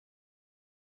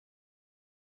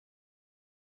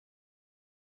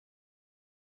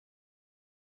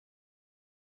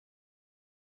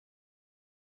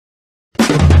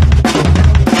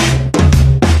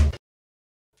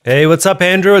Hey, what's up,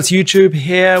 Andrew? It's YouTube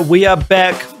here. We are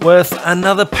back with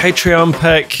another Patreon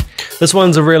pick. This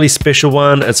one's a really special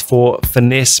one. It's for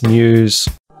Finesse Muse.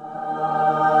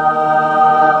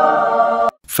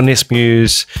 Finesse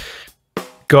Muse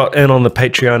got in on the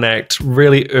Patreon act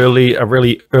really early, a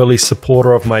really early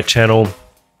supporter of my channel.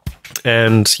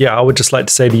 And yeah, I would just like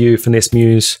to say to you, Finesse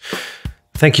Muse,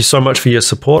 thank you so much for your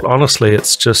support. Honestly,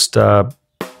 it's just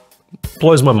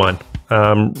blows my mind.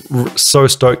 So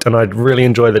stoked, and I really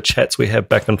enjoy the chats we have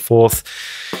back and forth.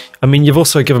 I mean, you've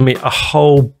also given me a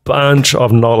whole bunch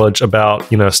of knowledge about,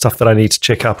 you know, stuff that I need to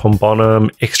check up on BONHAM,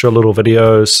 extra little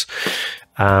videos,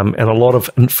 and a lot of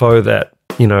info that,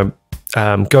 you know,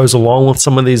 goes along with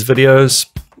some of these videos.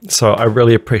 So I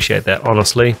really appreciate that,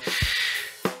 honestly.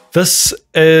 This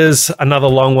is another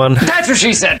long one. That's what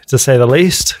she said, to say the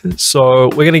least. So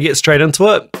we're going to get straight into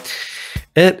it.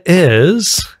 It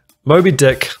is Moby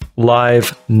Dick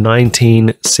Live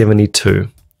 1972.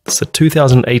 It's a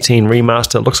 2018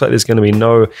 remaster. It looks like there's going to be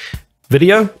no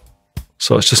video,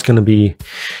 so it's just going to be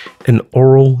an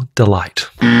oral delight.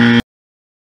 I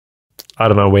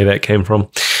don't know where that came from.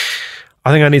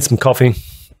 I think I need some coffee.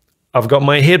 I've got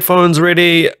my headphones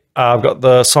ready. I've got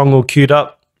the song all queued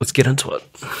up. Let's get into it.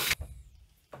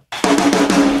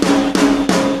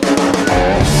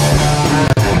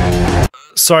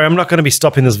 Sorry, I'm not going to be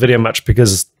stopping this video much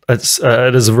because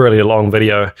it is a really long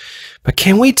video. But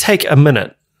can we take a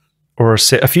minute or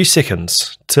a few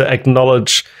seconds to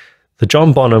acknowledge the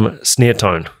John Bonham snare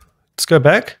tone? Let's go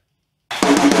back.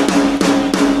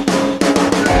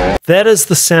 That is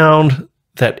the sound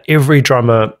that every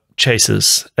drummer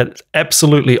chases. It's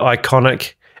absolutely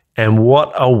iconic, and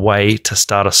what a way to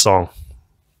start a song.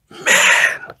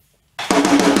 Man.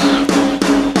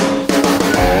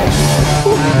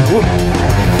 Ooh.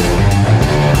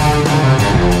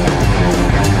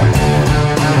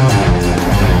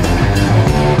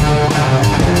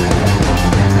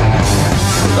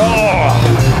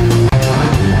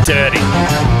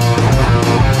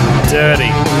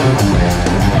 Dirty.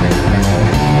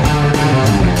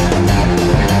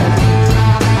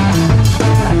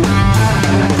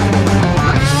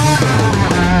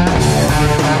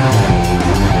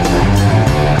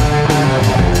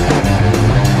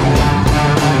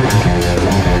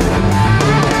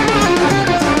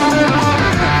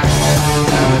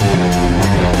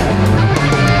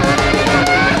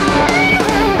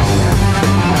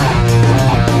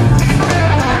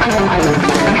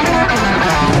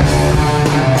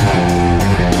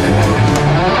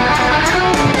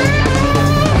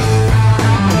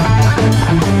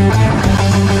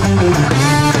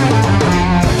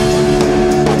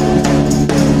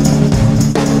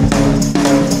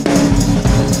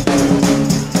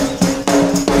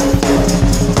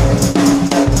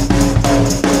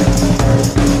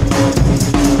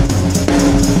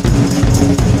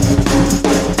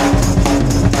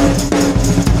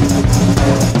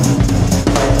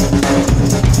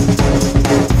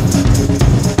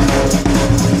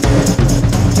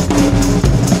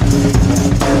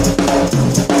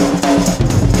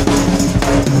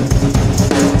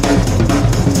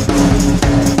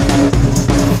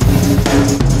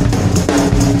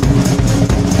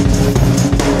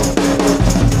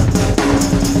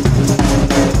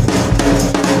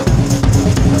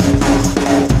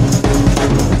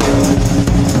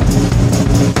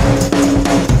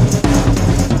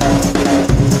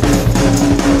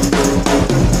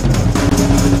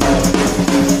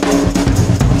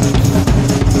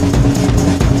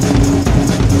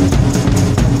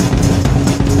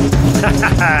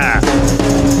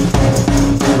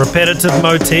 Repetitive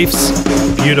motifs,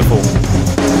 beautiful.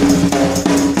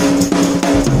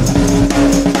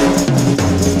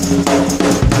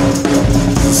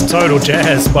 It's total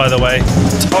jazz, by the way.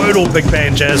 Total big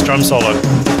band jazz drum solo.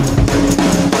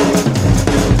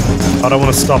 I don't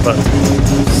want to stop it.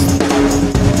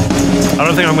 I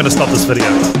don't think I'm going to stop this video.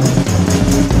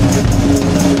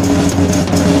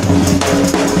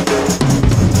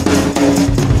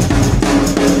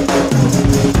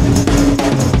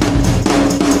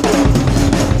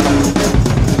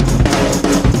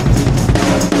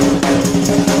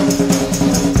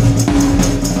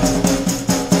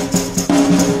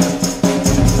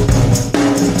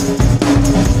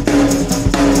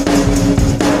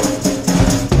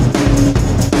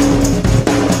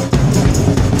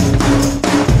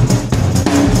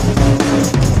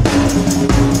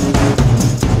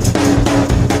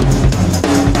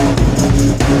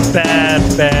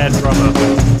 Bad drummer.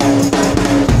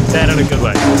 Bad in a good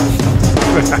way.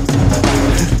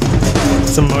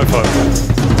 Some mofo.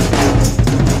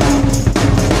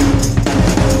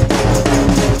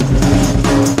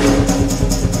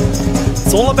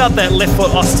 It's all about that left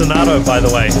foot ostinato, by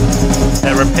the way.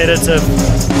 That repetitive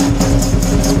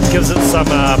gives it some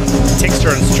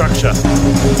texture and structure.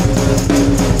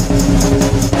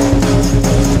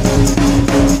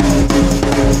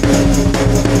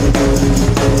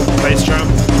 Bass drum.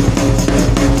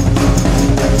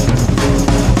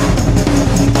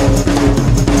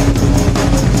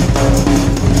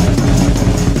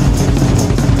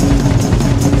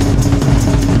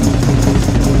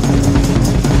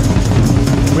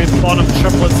 We're bottom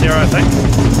triplets here, I think.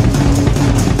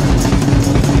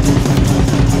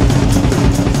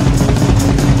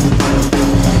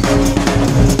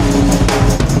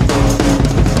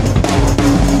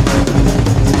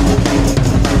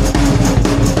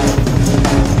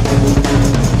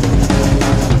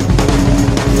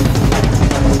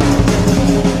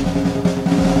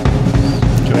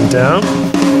 Down.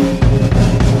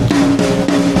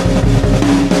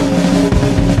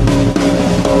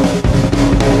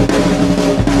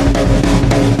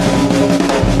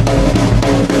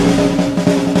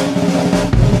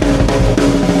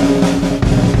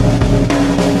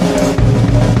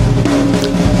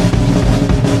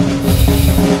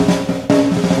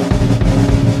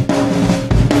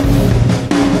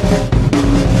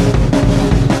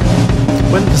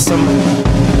 Went for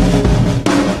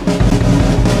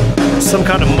some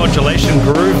kind of modulation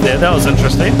groove there. That was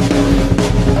interesting.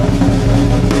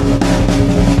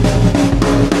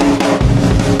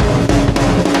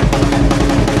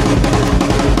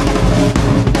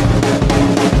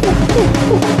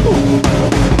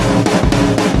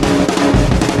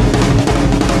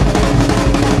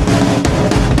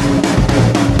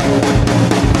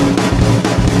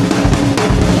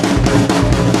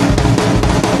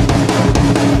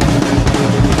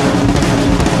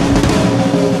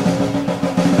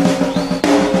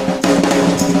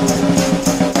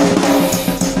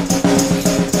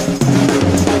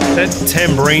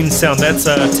 Tambourine sound, that's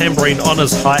a tambourine on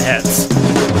his hi-hats,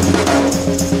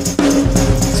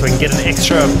 so we can get an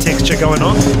extra texture going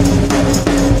on.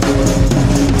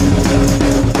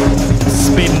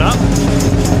 Speeding up.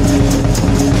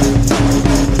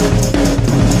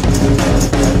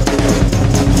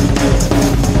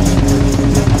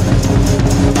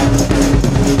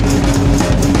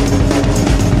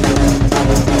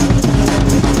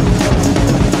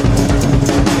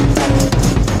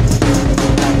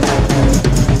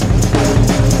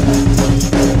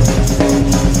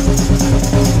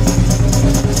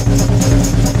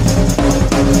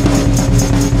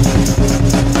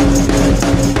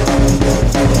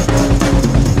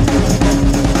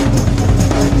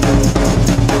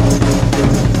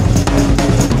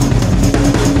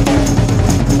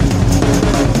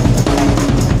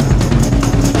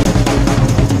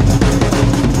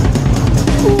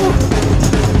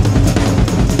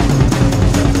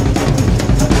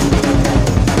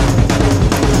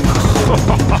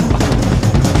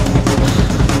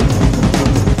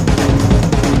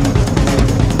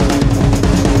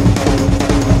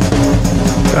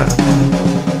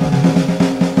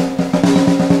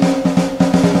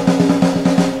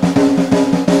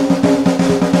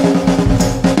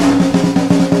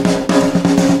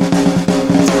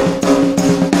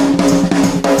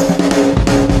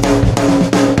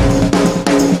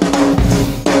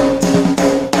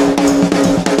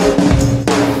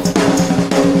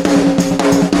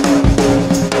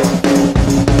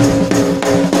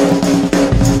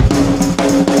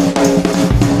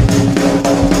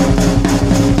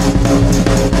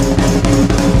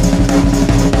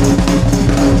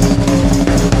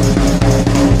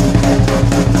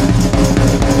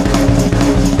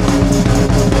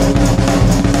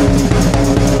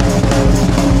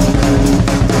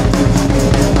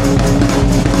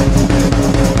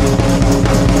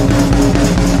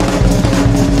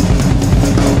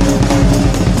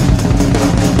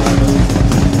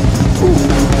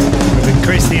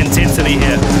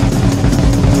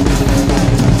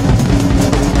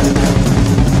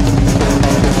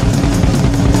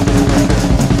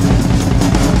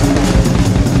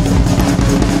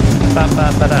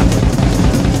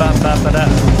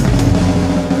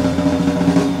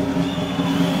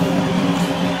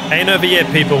 Ain't over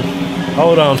yet, people.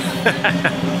 Hold on.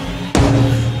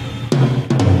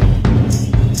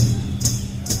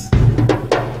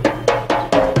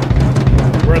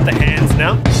 We're at the hands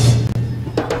now.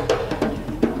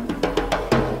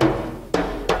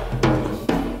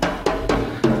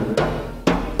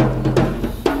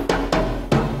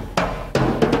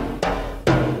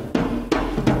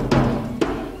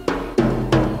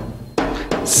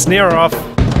 Snare off,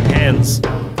 hands.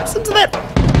 Listen to that.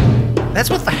 That's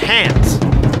with the hands.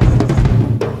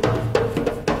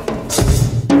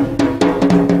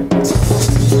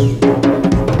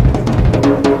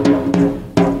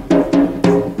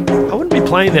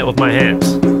 playing that with my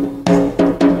hands.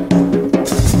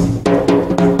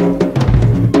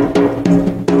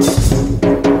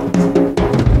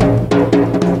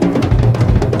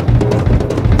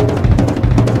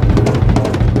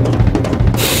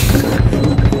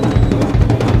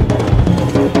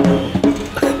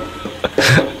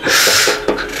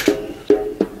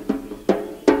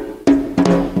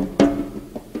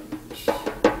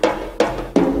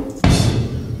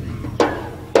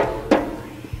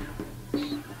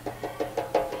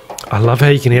 I love how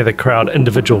you can hear the crowd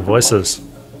individual voices.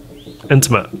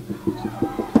 Intimate.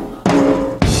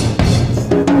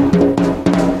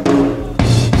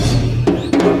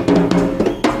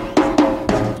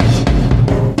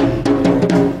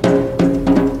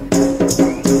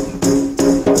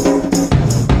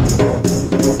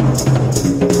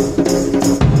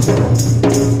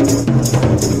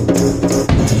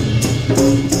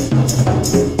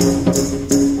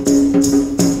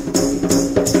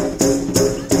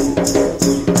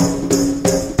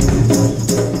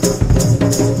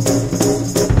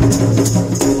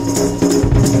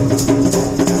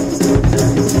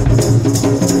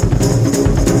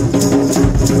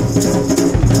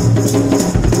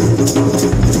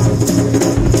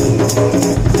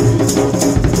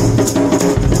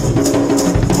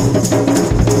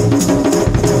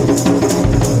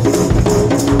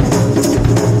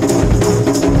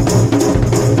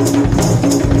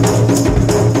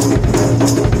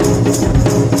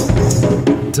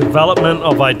 Development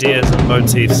of ideas and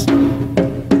motifs.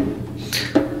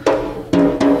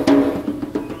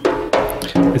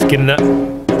 It's getting that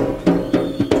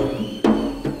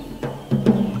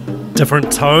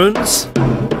different tones,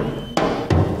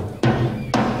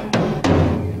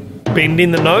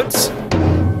 bending the notes.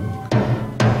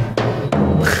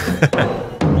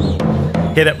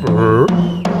 Hear that?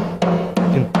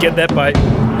 You can get that by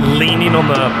leaning on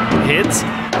the heads.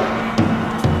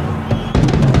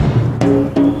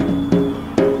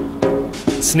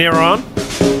 Snare on,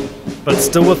 but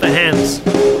still with the hands.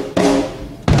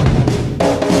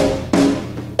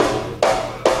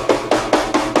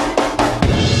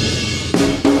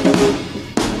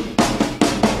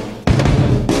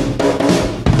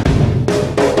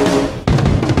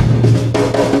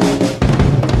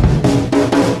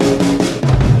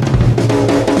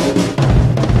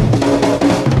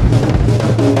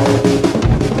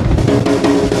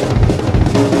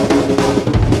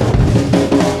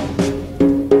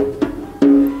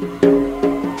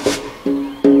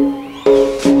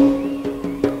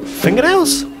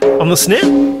 Fingernails on the snare,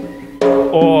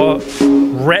 or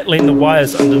rattling the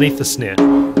wires underneath the snare.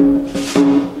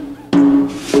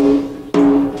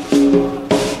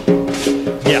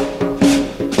 Yeah,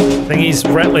 I think he's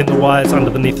rattling the wires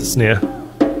underneath the snare,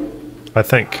 I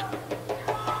think.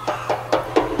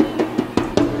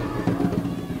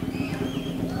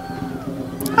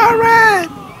 All right.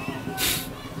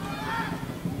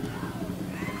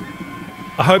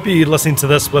 I hope you're listening to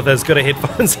this with as good a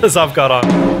headphones as I've got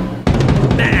on.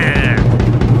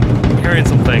 Hearing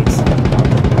some things.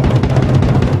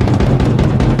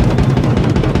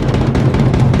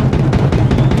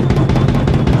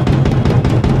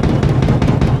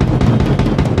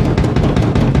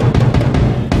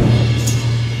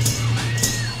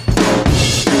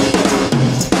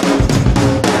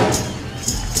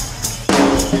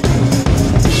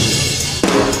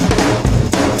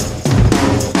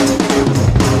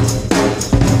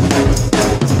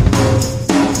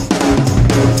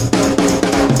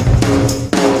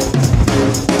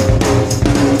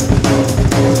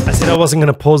 I wasn't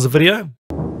going to pause the video.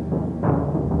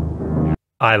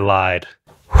 I lied.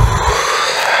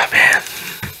 Man.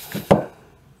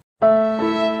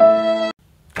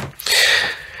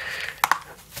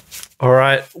 All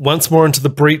right, once more into the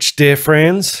breach, dear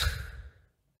friends.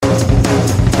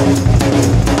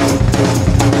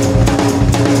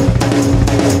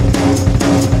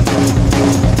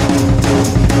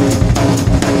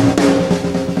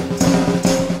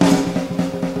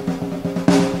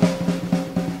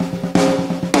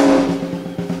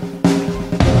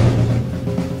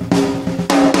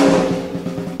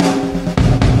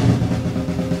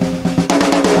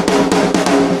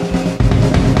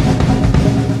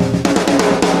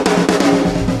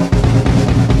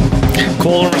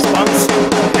 Call and response,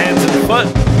 hands and foot.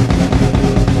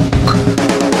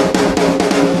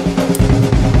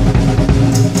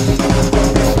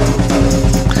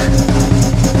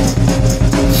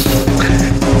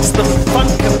 It's the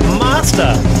funk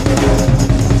master.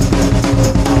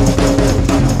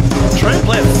 Try and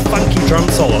play a funky drum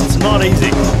solo, it's not easy.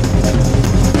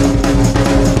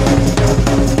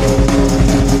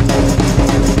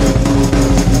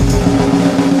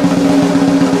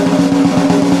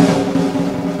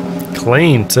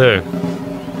 clean too.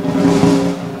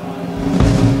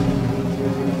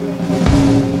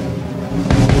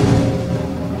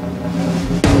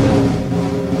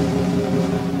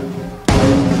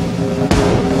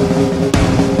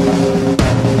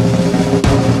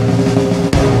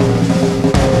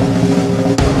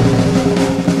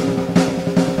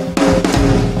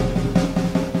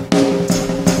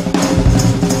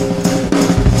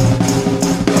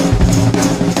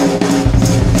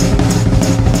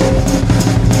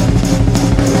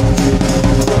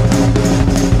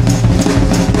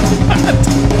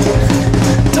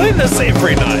 This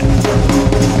every night.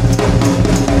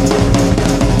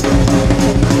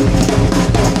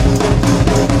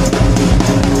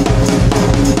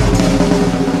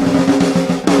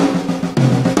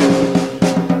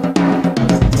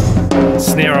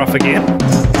 Snare off again,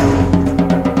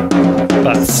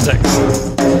 but sticks.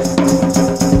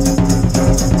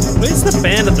 Where's the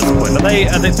band at this point?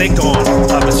 They're gone,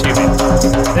 I'm assuming.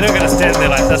 They're not going to stand there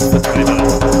like this for 20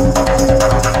 minutes.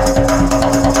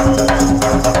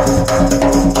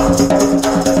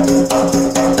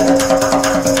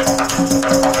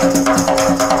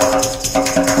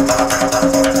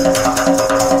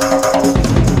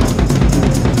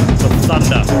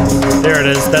 There it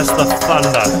is, that's the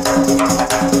thunder.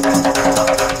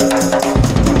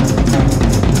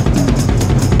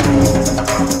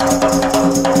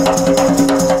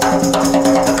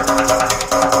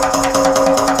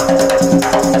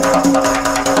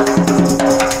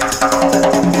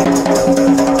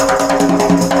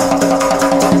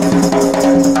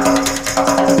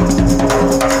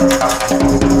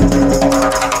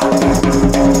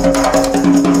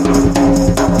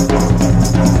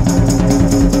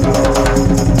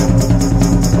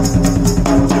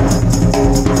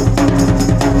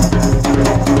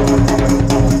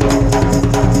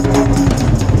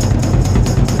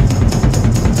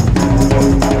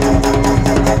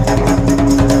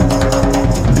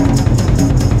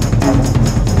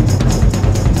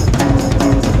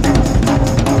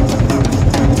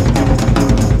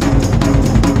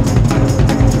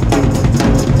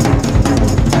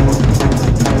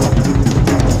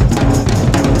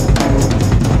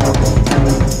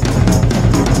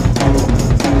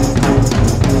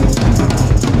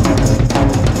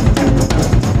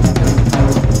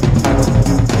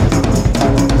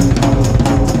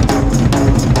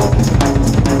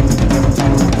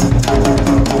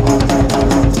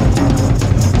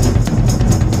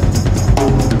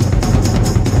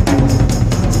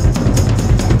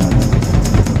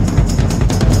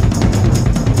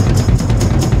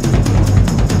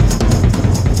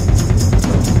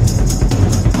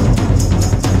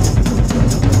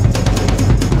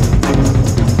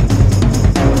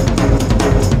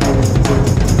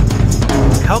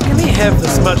 Have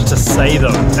this much to say though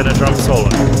in a drum solo.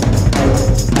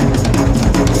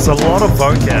 It's a lot of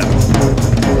vocab.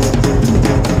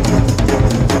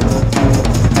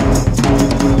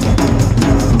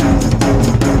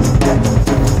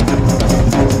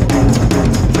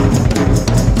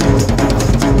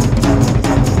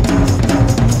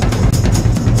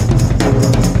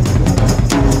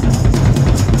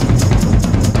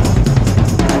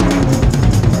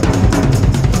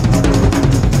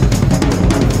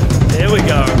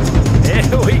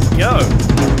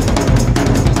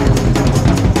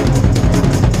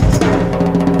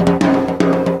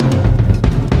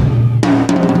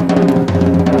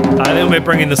 We're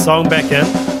bringing the song back in.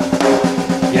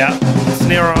 Yeah,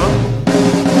 snare on.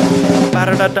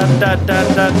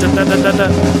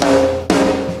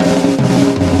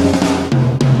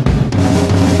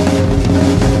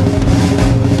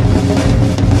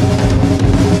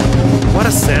 What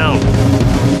a sound.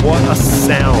 What a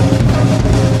sound.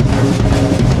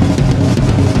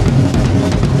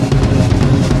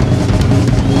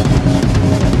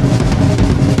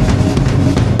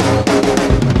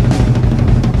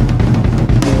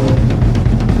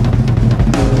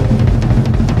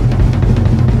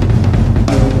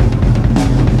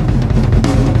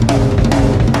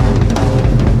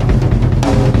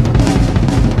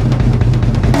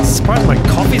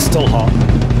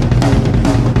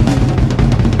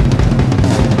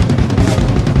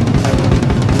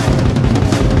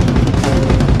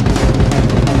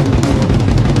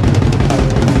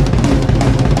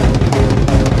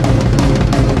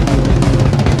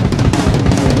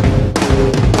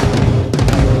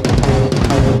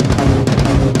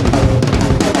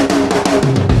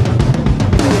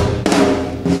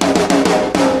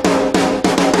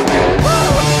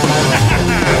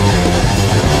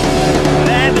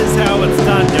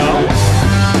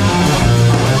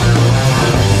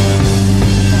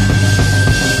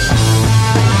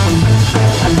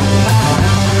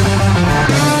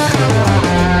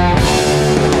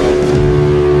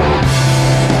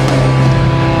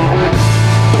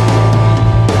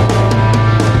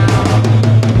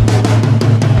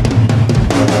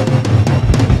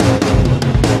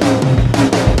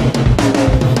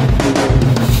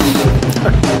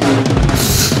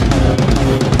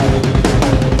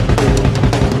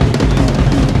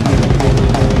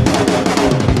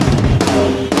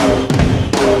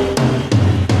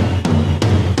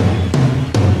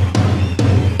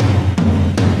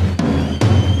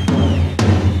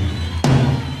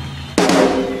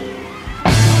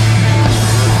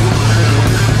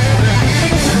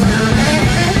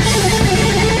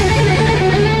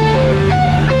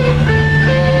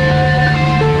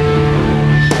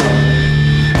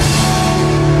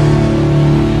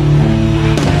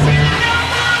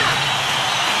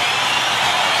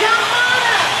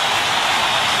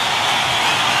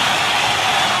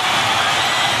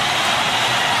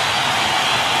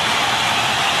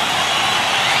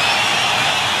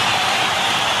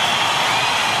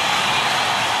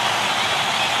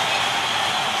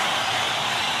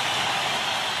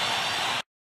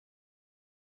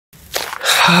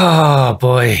 Oh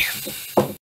boy.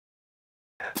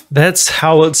 That's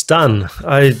how it's done.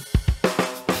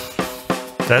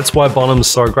 That's why Bonham's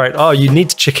so great. Oh, you need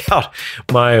to check out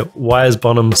my Why is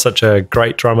Bonham Such a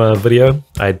Great Drummer video.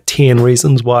 I had 10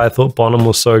 reasons why I thought Bonham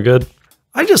was so good.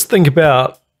 I just think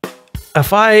about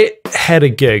if I had a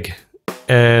gig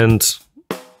and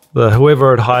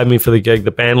whoever had hired me for the gig,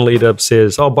 the band leader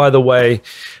says, oh, by the way,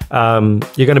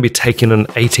 you're going to be taking an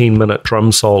 18-minute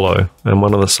drum solo in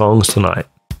one of the songs tonight.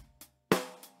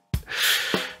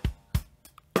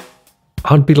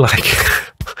 I'd be like,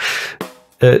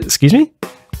 excuse me?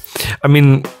 I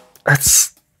mean,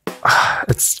 it's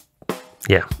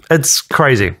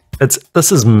crazy.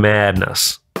 This is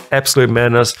madness, absolute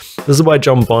madness. This is why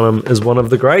John Bonham is one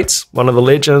of the greats, one of the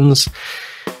legends.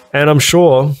 And I'm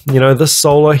sure, you know, this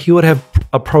solo, he would have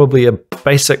probably a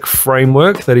basic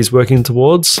framework that he's working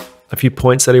towards, a few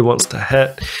points that he wants to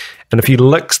hit, and a few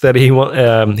licks that he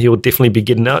will definitely be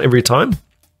getting out every time.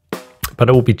 But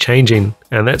it will be changing,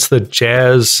 and that's the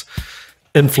jazz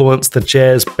influence, the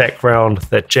jazz background,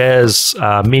 that jazz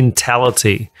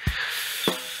mentality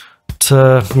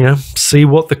to, you know, see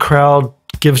what the crowd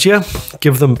gives you,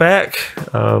 give them back,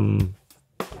 and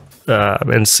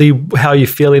see how you're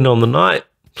feeling on the night.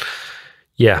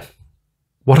 Yeah,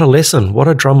 what a lesson, what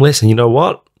a drum lesson. You know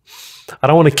what? I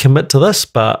don't want to commit to this,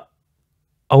 but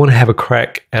I want to have a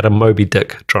crack at a Moby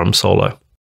Dick drum solo.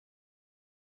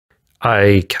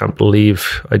 I can't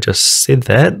believe I just said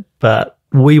that, but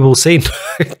we will see.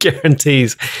 No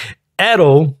guarantees at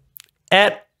all,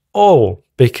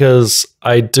 because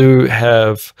I do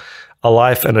have a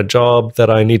life and a job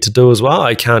that I need to do as well.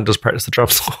 I can't just practice the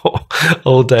drums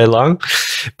all day long.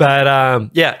 But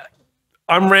yeah,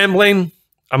 I'm rambling,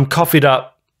 I'm coffeed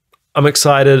up, I'm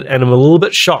excited, and I'm a little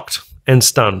bit shocked and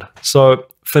stunned. So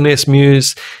Finesse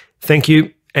Muse, thank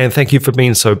you. And thank you for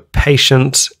being so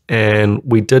patient. And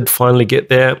we did finally get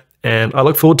there. And I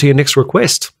look forward to your next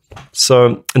request.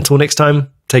 So until next time,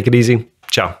 take it easy.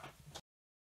 Ciao.